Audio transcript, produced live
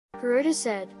Garuda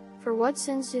said, "For what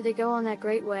sins do they go on that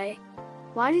great way?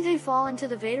 Why do they fall into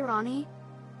the Vaitaraṇî?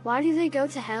 Why do they go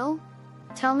to hell?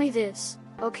 Tell me this,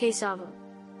 O Keśava."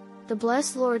 The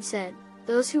blessed Lord said,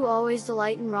 "Those who always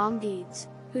delight in wrong deeds,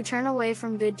 who turn away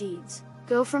from good deeds,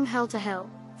 go from hell to hell,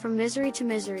 from misery to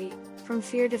misery, from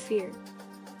fear to fear.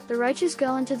 The righteous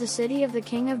go into the city of the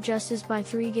King of Justice by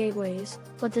 3 gateways,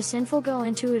 but the sinful go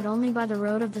into it only by the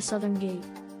road of the southern gate.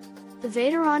 The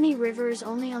Vaitaraṇî River is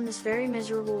only on this very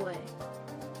miserable way.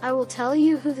 I will tell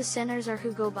you who the sinners are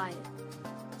who go by it.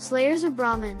 Slayers of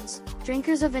Brahmins,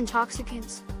 drinkers of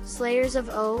intoxicants, slayers of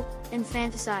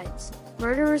infanticides,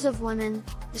 murderers of women,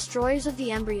 destroyers of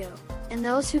the embryo, and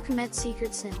those who commit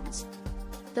secret sins.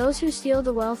 Those who steal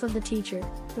the wealth of the teacher,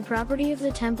 the property of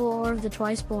the temple or of the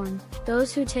twice-born,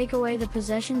 those who take away the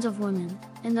possessions of women,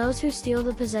 and those who steal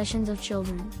the possessions of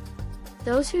children.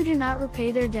 Those who do not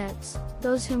repay their debts,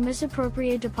 those who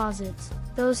misappropriate deposits,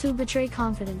 those who betray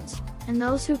confidence, and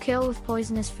those who kill with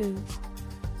poisonous foods.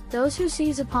 Those who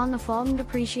seize upon the fault and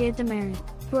depreciate the merit,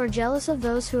 who are jealous of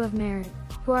those who have merit,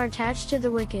 who are attached to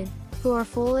the wicked, who are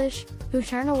foolish, who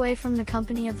turn away from the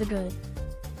company of the good.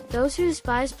 Those who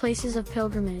despise places of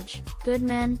pilgrimage, good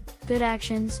men, good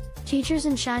actions, teachers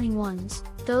and shining ones,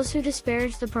 those who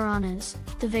disparage the Puranas,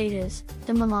 the Vedas,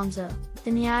 the Mimamsa,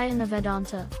 the Nyaya and the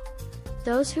Vedanta.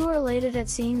 Those who are elated at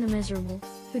seeing the miserable,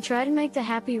 who try to make the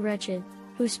happy wretched,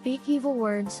 who speak evil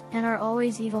words and are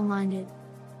always evil-minded.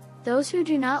 Those who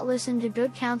do not listen to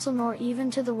good counsel nor even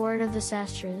to the word of the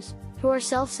sastras, who are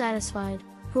self-satisfied,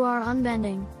 who are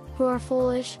unbending, who are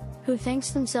foolish, who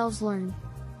thinks themselves learned.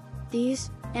 These,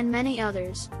 and many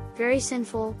others, very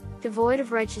sinful, devoid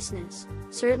of righteousness,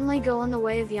 certainly go on the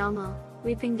way of Yama,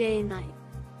 weeping day and night.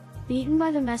 Beaten by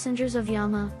the messengers of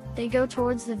Yama, they go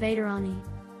towards the Vaitaraṇî.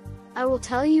 I will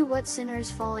tell you what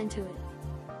sinners fall into it.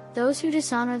 Those who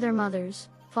dishonor their mothers,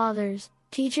 fathers,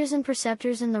 teachers and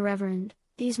preceptors in the reverend,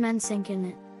 these men sink in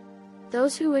it.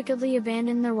 Those who wickedly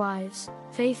abandon their wives,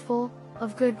 faithful,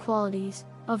 of good qualities,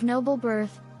 of noble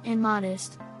birth, and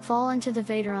modest, fall into the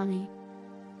Vaitaraṇî.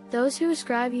 Those who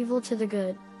ascribe evil to the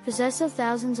good, possess of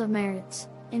thousands of merits,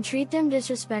 and treat them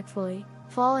disrespectfully,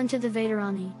 fall into the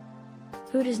Vaitaraṇî.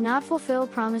 Who does not fulfill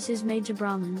promises made to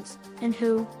Brahmins, and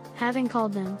who, having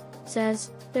called them,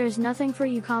 says, "There is nothing for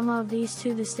you, of these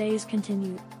two this day is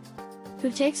continued." Who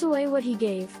takes away what he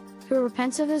gave, who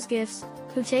repents of his gifts,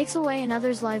 who takes away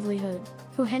another's livelihood,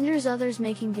 who hinders others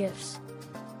making gifts,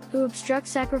 who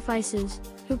obstructs sacrifices,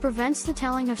 who prevents the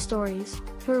telling of stories,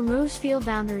 who removes field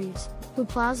boundaries, who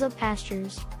plows up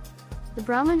pastures. The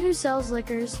Brahmin who sells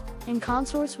liquors, and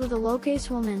consorts with a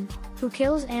low-caste woman, who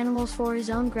kills animals for his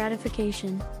own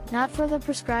gratification, not for the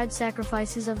prescribed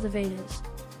sacrifices of the Vedas.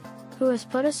 Who has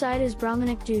put aside his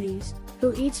Brahminic duties,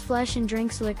 who eats flesh and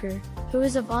drinks liquor, who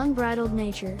is of unbridled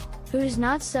nature, who does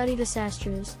not study the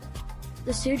sastras.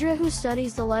 The Sudra who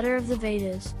studies the letter of the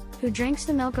Vedas, who drinks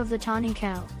the milk of the tawny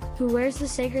cow, who wears the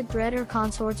sacred thread or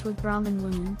consorts with Brahmin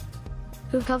women.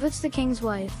 Who covets the king's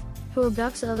wife, who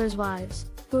abducts others' wives,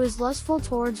 who is lustful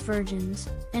towards virgins,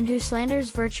 and who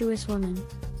slanders virtuous women.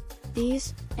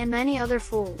 These, and many other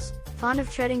fools, fond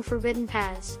of treading forbidden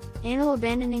paths, anal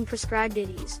abandoning prescribed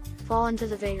ditties, fall into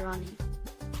the Vaitaraṇî.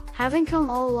 Having come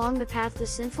all along the path, the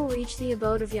sinful reach the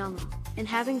abode of Yama, and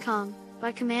having come,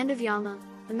 by command of Yama,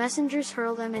 the messengers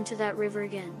hurl them into that river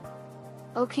again.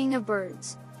 O King of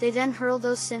birds, they then hurl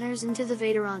those sinners into the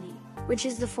Vaitaraṇî, which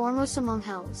is the foremost among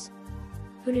hells.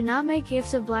 Who do not make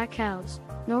gifts of black cows,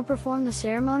 nor perform the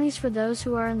ceremonies for those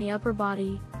who are in the upper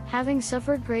body, having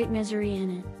suffered great misery in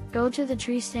it, go to the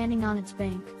tree standing on its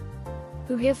bank.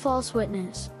 Who give false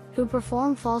witness, who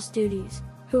perform false duties,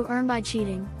 who earn by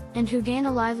cheating, and who gain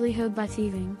a livelihood by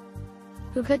thieving.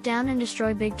 Who cut down and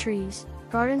destroy big trees,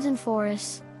 gardens and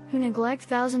forests, who neglect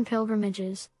vows and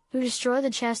pilgrimages, who destroy the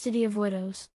chastity of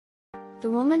widows. The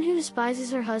woman who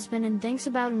despises her husband and thinks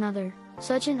about another,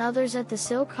 such and others at the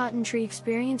silk cotton tree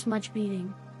experience much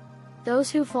beating.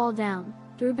 Those who fall down,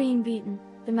 through being beaten,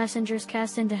 the messengers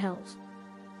cast into hells.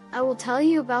 I will tell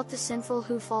you about the sinful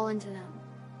who fall into them.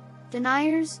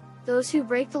 Deniers, those who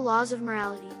break the laws of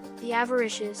morality, the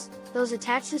avaricious, those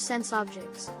attached to sense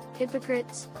objects,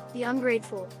 hypocrites, the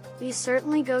ungrateful, these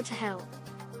certainly go to hell.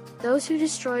 Those who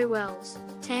destroy wells,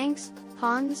 tanks,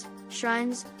 ponds,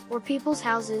 shrines, or people's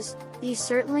houses, these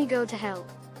certainly go to hell.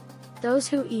 Those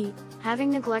who eat,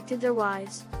 having neglected their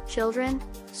wives, children,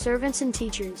 servants and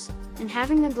teachers, and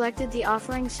having neglected the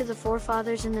offerings to the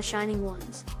forefathers and the shining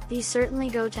ones, these certainly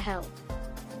go to hell.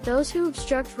 Those who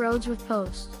obstruct roads with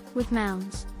posts, with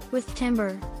mounds, with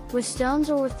timber, with stones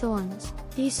or with thorns,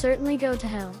 these certainly go to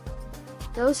hell.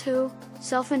 Those who,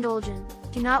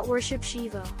 self-indulgent, do not worship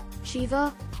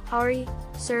Shiva, Hari,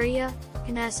 Surya,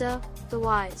 Ganesa, the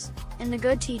wise, and the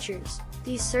good teachers,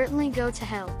 these certainly go to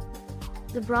hell.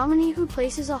 The Brahmini who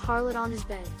places a harlot on his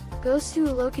bed, goes to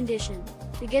a low condition,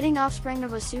 begetting offspring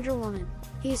of a Sudra woman,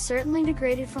 he is certainly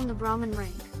degraded from the Brahmin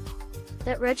rank.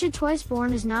 That wretched twice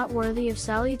born is not worthy of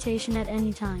salutation at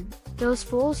any time, those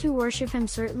fools who worship him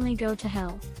certainly go to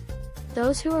hell.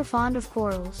 Those who are fond of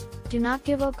quarrels, do not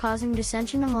give up causing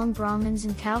dissension among Brahmins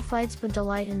and cow fights but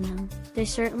delight in them, they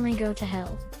certainly go to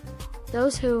hell.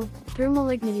 Those who, through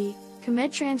malignity,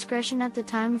 commit transgression at the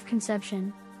time of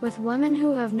conception, with women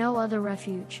who have no other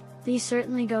refuge, these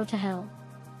certainly go to hell.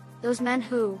 Those men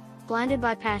who, blinded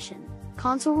by passion,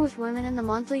 consort with women in the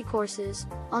monthly courses,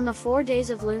 on the 4 days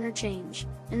of lunar change,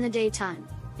 in the daytime,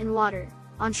 in water,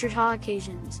 on Shraddha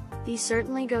occasions, these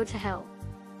certainly go to hell.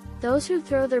 Those who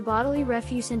throw their bodily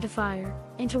refuse into fire,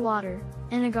 into water,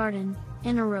 in a garden,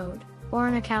 in a road, or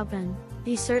in a cow pen,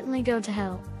 these certainly go to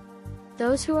hell.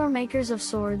 Those who are makers of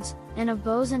swords, and of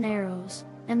bows and arrows,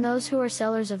 and those who are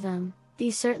sellers of them,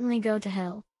 these certainly go to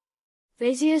hell.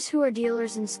 Vaisyas who are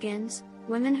dealers in skins,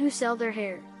 women who sell their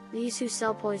hair, these who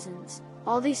sell poisons,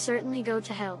 all these certainly go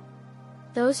to hell.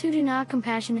 Those who do not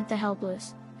compassionate the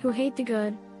helpless, who hate the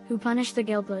good, who punish the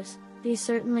guiltless, these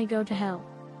certainly go to hell.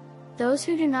 Those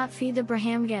who do not feed the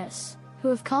Brahmin guests, who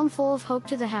have come full of hope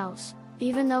to the house,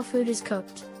 even though food is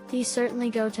cooked, these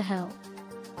certainly go to hell.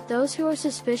 Those who are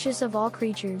suspicious of all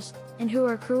creatures, and who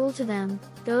are cruel to them,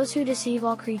 those who deceive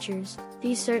all creatures,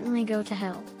 these certainly go to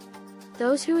hell.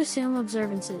 Those who assume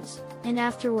observances, and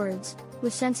afterwards,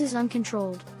 with senses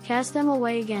uncontrolled, cast them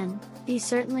away again, these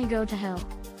certainly go to hell.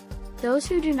 Those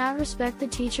who do not respect the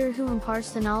teacher who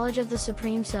imparts the knowledge of the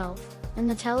Supreme Self, and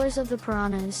the tellers of the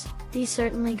Puranas, these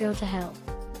certainly go to hell.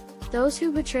 Those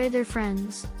who betray their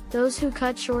friends, those who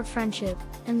cut short friendship,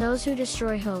 and those who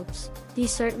destroy hopes,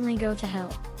 these certainly go to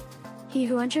hell. He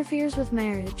who interferes with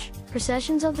marriage,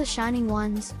 processions of the Shining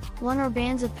Ones, one or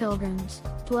bands of pilgrims,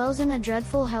 dwells in a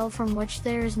dreadful hell from which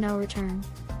there is no return.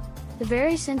 The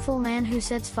very sinful man who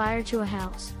sets fire to a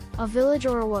house, a village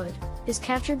or a wood, is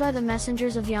captured by the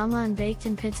messengers of Yama and baked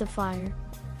in pits of fire.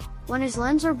 When his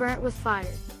limbs are burnt with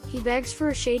fire, he begs for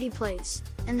a shady place,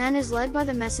 and then is led by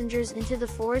the messengers into the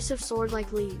forest of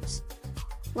sword-like leaves.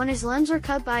 When his limbs are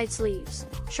cut by its leaves,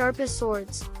 sharp as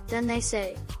swords, then they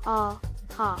say, "Ah,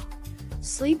 ha!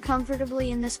 Sleep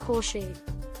comfortably in this cool shade."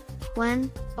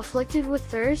 When, afflicted with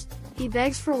thirst, he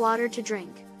begs for water to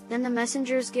drink, then the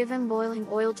messengers give him boiling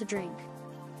oil to drink.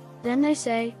 Then they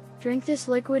say, "Drink this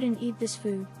liquid and eat this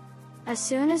food." As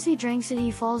soon as he drinks it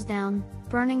he falls down,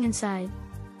 burning inside.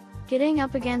 Getting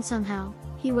up again somehow,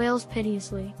 he wails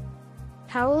piteously.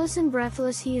 Powerless and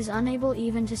breathless he is unable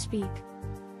even to speak.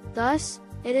 Thus,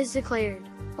 it is declared,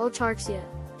 O Tarksya,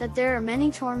 that there are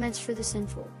many torments for the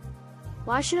sinful.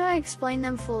 Why should I explain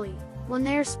them fully, when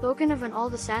they are spoken of in all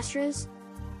the sastras?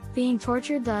 Being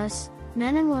tortured thus,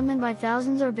 men and women by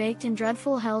thousands are baked in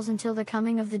dreadful hells until the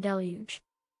coming of the deluge.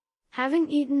 Having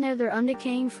eaten of their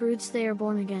undecaying fruits they are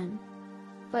born again.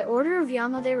 By order of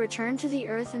Yama they return to the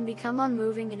earth and become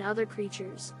unmoving in other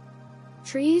creatures.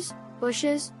 Trees,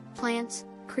 bushes, plants,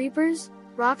 creepers,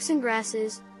 rocks and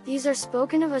grasses, these are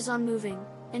spoken of as unmoving,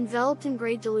 enveloped in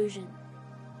great delusion.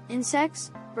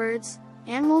 Insects, birds,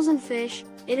 animals and fish,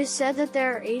 it is said that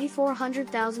there are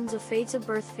 8,400,000 of fates of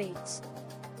birth fates.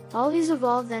 All these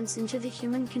evolve thence into the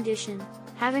human condition.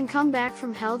 Having come back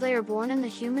from hell they are born in the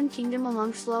human kingdom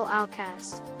amongst low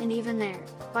outcasts, and even there,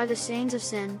 by the stains of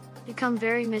sin, become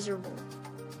very miserable.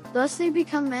 Thus they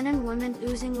become men and women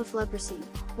oozing with leprosy,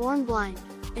 born blind,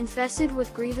 infested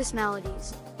with grievous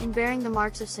maladies, and bearing the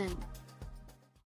marks of sin.